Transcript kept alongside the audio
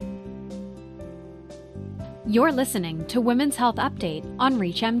You're listening to Women's Health Update on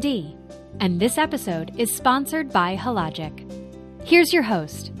ReachMD, and this episode is sponsored by Hologic. Here's your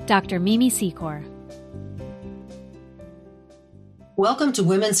host, Dr. Mimi Secor. Welcome to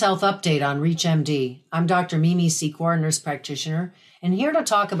Women's Health Update on ReachMD. I'm Dr. Mimi Secor, nurse practitioner, and here to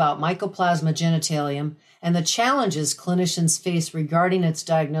talk about Mycoplasma Genitalium and the challenges clinicians face regarding its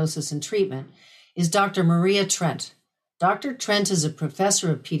diagnosis and treatment is Dr. Maria Trent. Dr. Trent is a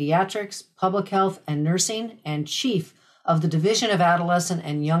professor of pediatrics, public health, and nursing, and chief of the Division of Adolescent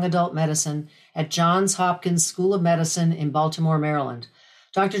and Young Adult Medicine at Johns Hopkins School of Medicine in Baltimore, Maryland.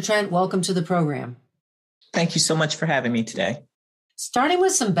 Dr. Trent, welcome to the program. Thank you so much for having me today. Starting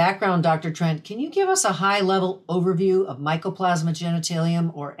with some background, Dr. Trent, can you give us a high-level overview of Mycoplasma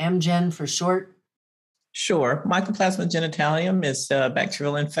Genitalium, or MGen for short? Sure. Mycoplasma genitalium is a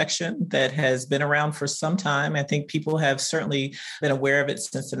bacterial infection that has been around for some time. I think people have certainly been aware of it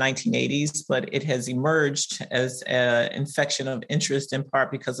since the 1980s, but it has emerged as an infection of interest in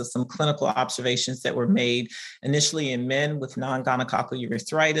part because of some clinical observations that were made initially in men with non-gonococcal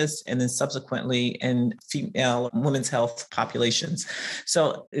urethritis and then subsequently in female women's health populations.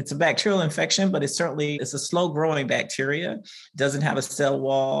 So it's a bacterial infection, but it's a slow-growing bacteria. It doesn't have a cell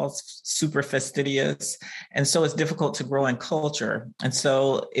wall, super fastidious. And so it's difficult to grow in culture. And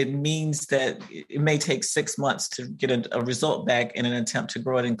so it means that it may take 6 months to get a result back in an attempt to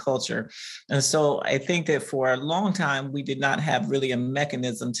grow it in culture. And so I think that for a long time, we did not have really a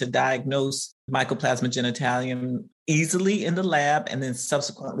mechanism to diagnose Mycoplasma genitalium easily in the lab and then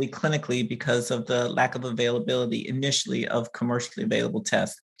subsequently clinically because of the lack of availability initially of commercially available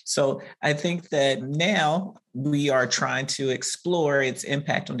tests. So I think that now we are trying to explore its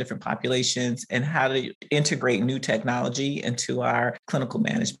impact on different populations and how to integrate new technology into our clinical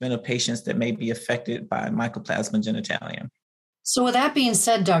management of patients that may be affected by Mycoplasma genitalium. So with that being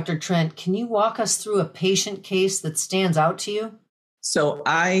said, Dr. Trent, can you walk us through a patient case that stands out to you? So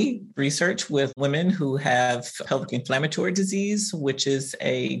I research with women who have pelvic inflammatory disease, which is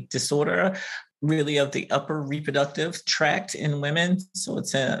a disorder really of the upper reproductive tract in women. So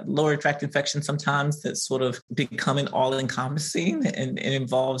it's a lower tract infection sometimes that's sort of becoming all-encompassing and it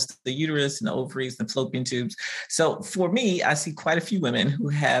involves the uterus and the ovaries and fallopian tubes. So for me, I see quite a few women who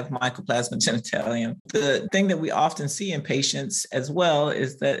have Mycoplasma genitalium. The thing that we often see in patients as well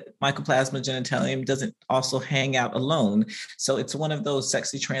is that Mycoplasma genitalium doesn't also hang out alone. So it's one of those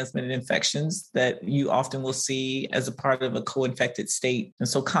sexually transmitted infections that you often will see as a part of a co-infected state. And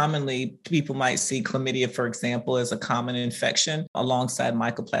so commonly people might see chlamydia, for example, as a common infection alongside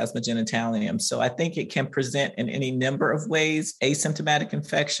Mycoplasma genitalium. So I think it can present in any number of ways: asymptomatic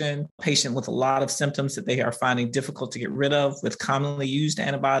infection, patient with a lot of symptoms that they are finding difficult to get rid of with commonly used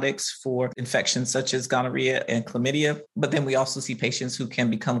antibiotics for infections such as gonorrhea and chlamydia. But then we also see patients who can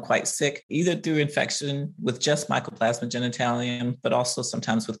become quite sick, either through infection with just Mycoplasma genitalium, but also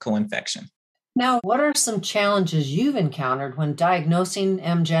sometimes with co-infection. Now, what are some challenges you've encountered when diagnosing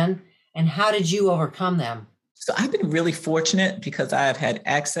MGen? And how did you overcome them? So I've been really fortunate because I have had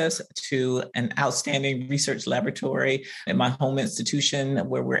access to an outstanding research laboratory at my home institution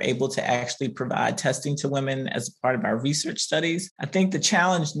where we're able to actually provide testing to women as a part of our research studies. I think the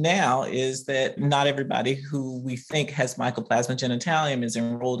challenge now is that not everybody who we think has Mycoplasma genitalium is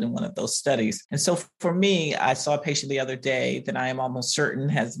enrolled in one of those studies. And so for me, I saw a patient the other day that I am almost certain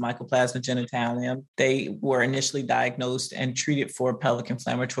has Mycoplasma genitalium. They were initially diagnosed and treated for pelvic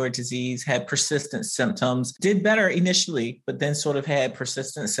inflammatory disease, had persistent symptoms, did better initially, but then sort of had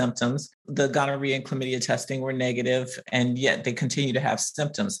persistent symptoms. The gonorrhea and chlamydia testing were negative, and yet they continue to have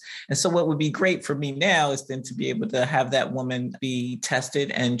symptoms. And so what would be great for me now is then to be able to have that woman be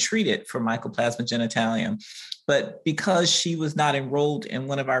tested and treated for Mycoplasma genitalium. But because she was not enrolled in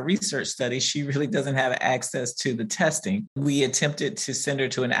one of our research studies, she really doesn't have access to the testing. We attempted to send her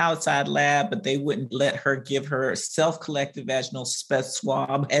to an outside lab, but they wouldn't let her give her self-collected vaginal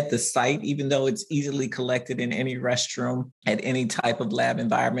swab at the site, even though it's easily collected in any restroom at any type of lab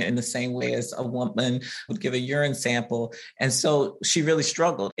environment in the same way as a woman would give a urine sample. And so she really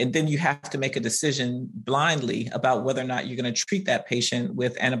struggled. And then you have to make a decision blindly about whether or not you're going to treat that patient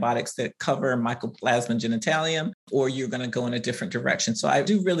with antibiotics that cover Mycoplasma genitalium, or you're going to go in a different direction. So I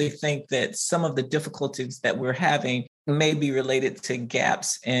do really think that some of the difficulties that we're having may be related to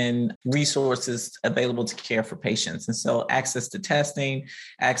gaps in resources available to care for patients. And so access to testing,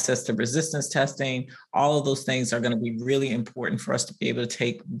 access to resistance testing, all of those things are going to be really important for us to be able to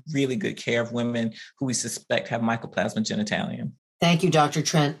take really good care of women who we suspect have Mycoplasma genitalium. Thank you, Dr.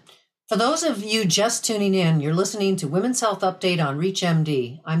 Trent. For those of you just tuning in, you're listening to Women's Health Update on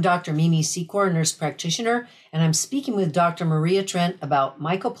ReachMD. I'm Dr. Mimi Secor, nurse practitioner, and I'm speaking with Dr. Maria Trent about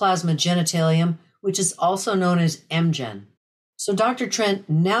Mycoplasma genitalium, which is also known as MGen. So, Dr. Trent,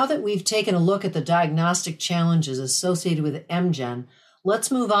 now that we've taken a look at the diagnostic challenges associated with MGen,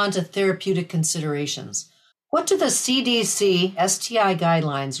 let's move on to therapeutic considerations. What do the CDC STI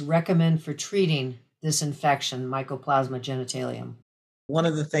guidelines recommend for treating this infection, Mycoplasma genitalium? One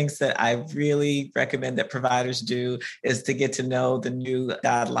of the things that I really recommend that providers do is to get to know the new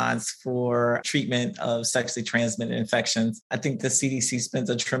guidelines for treatment of sexually transmitted infections. I think the CDC spends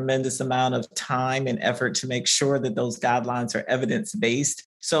a tremendous amount of time and effort to make sure that those guidelines are evidence-based.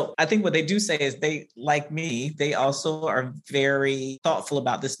 So I think what they do say is they, like me, they also are very thoughtful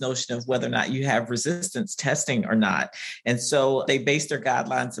about this notion of whether or not you have resistance testing or not. And so they base their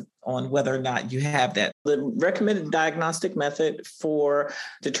guidelines on whether or not you have that. The recommended diagnostic method for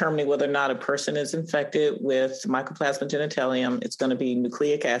determining whether or not a person is infected with Mycoplasma genitalium, it's going to be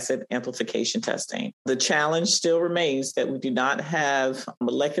nucleic acid amplification testing. The challenge still remains that we do not have a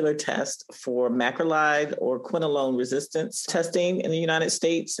molecular test for macrolide or quinolone resistance testing in the United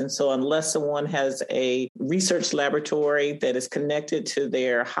States. And so unless someone has a research laboratory that is connected to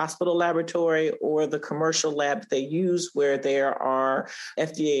their hospital laboratory or the commercial lab they use where there are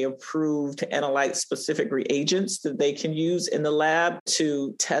FDA-approved analyte-specific reagents that they can use in the lab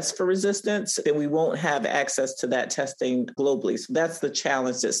to test for resistance, then we won't have access to that testing globally. So that's the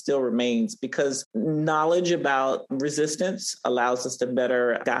challenge that still remains, because knowledge about resistance allows us to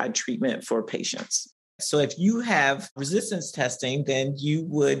better guide treatment for patients. So if you have resistance testing, then you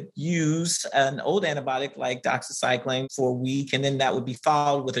would use an old antibiotic like doxycycline for a week, and then that would be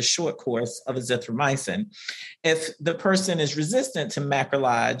followed with a short course of azithromycin. If the person is resistant to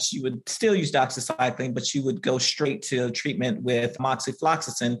macrolides, you would still use doxycycline, but you would go straight to treatment with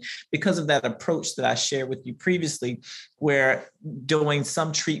moxifloxacin because of that approach that I shared with you previously, where doing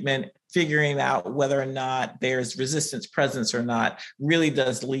some treatment, figuring out whether or not there's resistance presence or not, really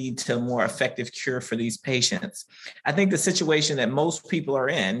does lead to a more effective cure for these patients. I think the situation that most people are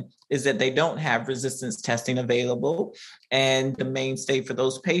in is that they don't have resistance testing available. And the mainstay for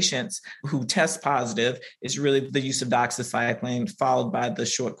those patients who test positive is really the use of doxycycline, followed by the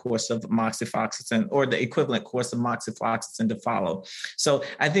short course of moxifloxacin, or the equivalent course of moxifloxacin to follow. So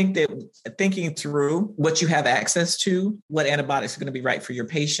I think that thinking through what you have access to, what antibiotics are going to be right for your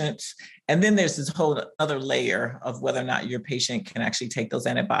patients, and then there's this whole other layer of whether or not your patient can actually take those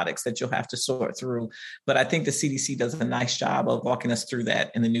antibiotics that you'll have to sort through. But I think the CDC does a nice job of walking us through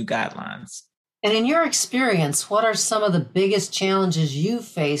that in the new guidelines. And in your experience, what are some of the biggest challenges you've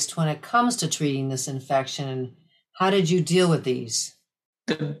faced when it comes to treating this infection, and how did you deal with these?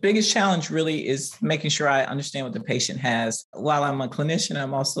 The biggest challenge really is making sure I understand what the patient has. While I'm a clinician,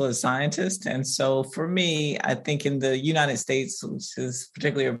 I'm also a scientist. And so for me, I think in the United States, which is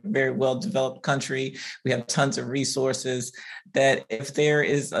particularly a very well-developed country, we have tons of resources, that if there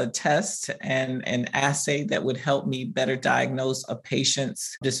is a test and an assay that would help me better diagnose a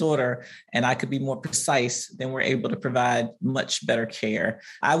patient's disorder, and I could be more precise, then we're able to provide much better care.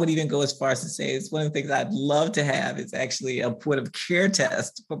 I would even go as far as to say it's one of the things I'd love to have is actually a point of care test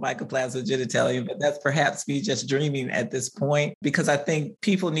for Mycoplasma genitalium, but that's perhaps me just dreaming at this point, because I think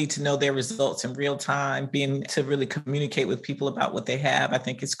people need to know their results in real time. Being to really communicate with people about what they have, I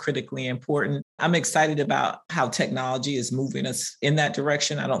think is critically important. I'm excited about how technology is moving us in that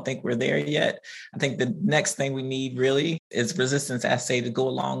direction. I don't think we're there yet. I think the next thing we need really is resistance assay to go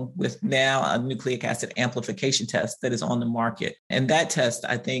along with now a nucleic acid amplification test that is on the market. And that test,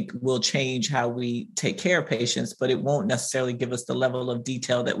 I think, will change how we take care of patients, but it won't necessarily give us the level of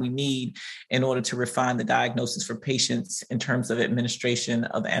detail that we need in order to refine the diagnosis for patients in terms of administration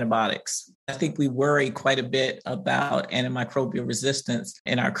of antibiotics. I think we worry quite a bit about antimicrobial resistance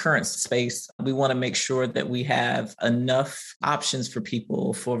in our current space. We want to make sure that we have enough options for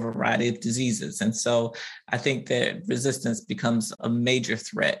people for a variety of diseases. And so I think that resistance becomes a major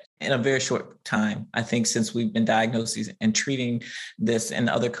threat in a very short time. I think since we've been diagnosing and treating this in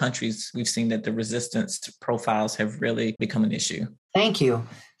other countries, we've seen that the resistance profiles have really become an issue. Thank you.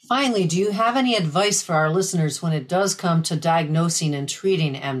 Finally, do you have any advice for our listeners when it does come to diagnosing and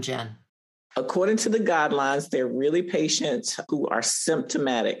treating MGen? According to the guidelines, they're really patients who are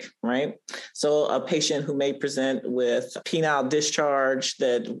symptomatic, right? So a patient who may present with penile discharge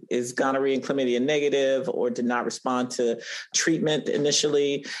that is gonorrhea and chlamydia negative or did not respond to treatment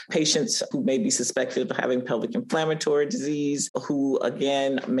initially, patients who may be suspected of having pelvic inflammatory disease, who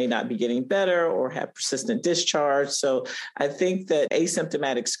again may not be getting better or have persistent discharge. So I think that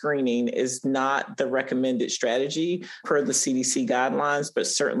asymptomatic screening is not the recommended strategy per the CDC guidelines, but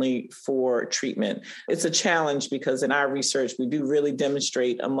certainly for for treatment. It's a challenge because in our research, we do really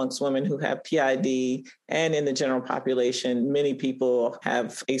demonstrate amongst women who have PID and in the general population, many people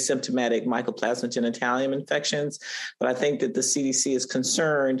have asymptomatic Mycoplasma genitalium infections. But I think that the CDC is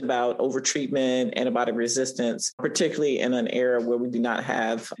concerned about overtreatment, antibiotic resistance, particularly in an era where we do not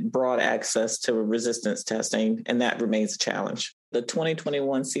have broad access to resistance testing, and that remains a challenge. The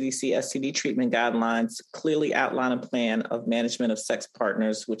 2021 CDC STD treatment guidelines clearly outline a plan of management of sex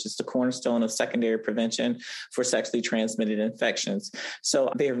partners, which is the cornerstone of secondary prevention for sexually transmitted infections.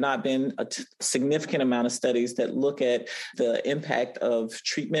 So there have not been a significant amount of studies that look at the impact of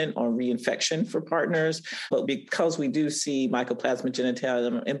treatment on reinfection for partners. But because we do see Mycoplasma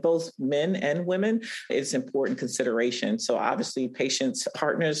genitalium in both men and women, it's important consideration. So obviously patients,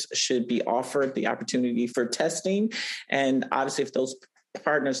 partners should be offered the opportunity for testing. And obviously if those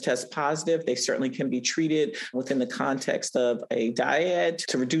partners test positive, they certainly can be treated within the context of a dyad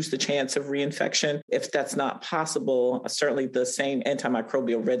to reduce the chance of reinfection. If that's not possible, certainly the same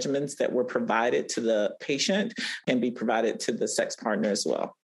antimicrobial regimens that were provided to the patient can be provided to the sex partner as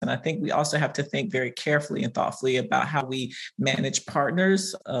well. And I think we also have to think very carefully and thoughtfully about how we manage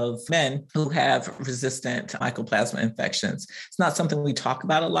partners of men who have resistant mycoplasma infections. It's not something we talk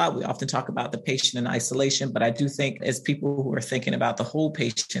about a lot. We often talk about the patient in isolation, but I do think as people who are thinking about the whole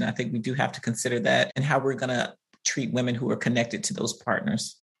patient, I think we do have to consider that and how we're going to treat women who are connected to those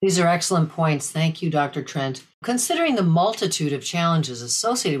partners. These are excellent points. Thank you, Dr. Trent. Considering the multitude of challenges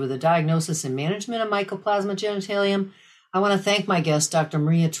associated with the diagnosis and management of Mycoplasma genitalium, I want to thank my guest, Dr.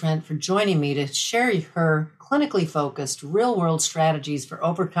 Maria Trent, for joining me to share her clinically focused, real-world strategies for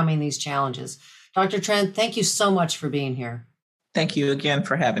overcoming these challenges. Dr. Trent, thank you so much for being here. Thank you again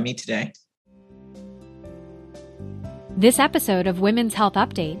for having me today. This episode of Women's Health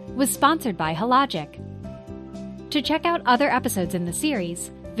Update was sponsored by Hologic. To check out other episodes in the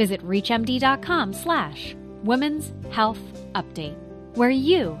series, visit reachmd.com/Women's Health Update, where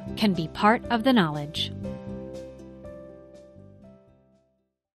you can be part of the knowledge.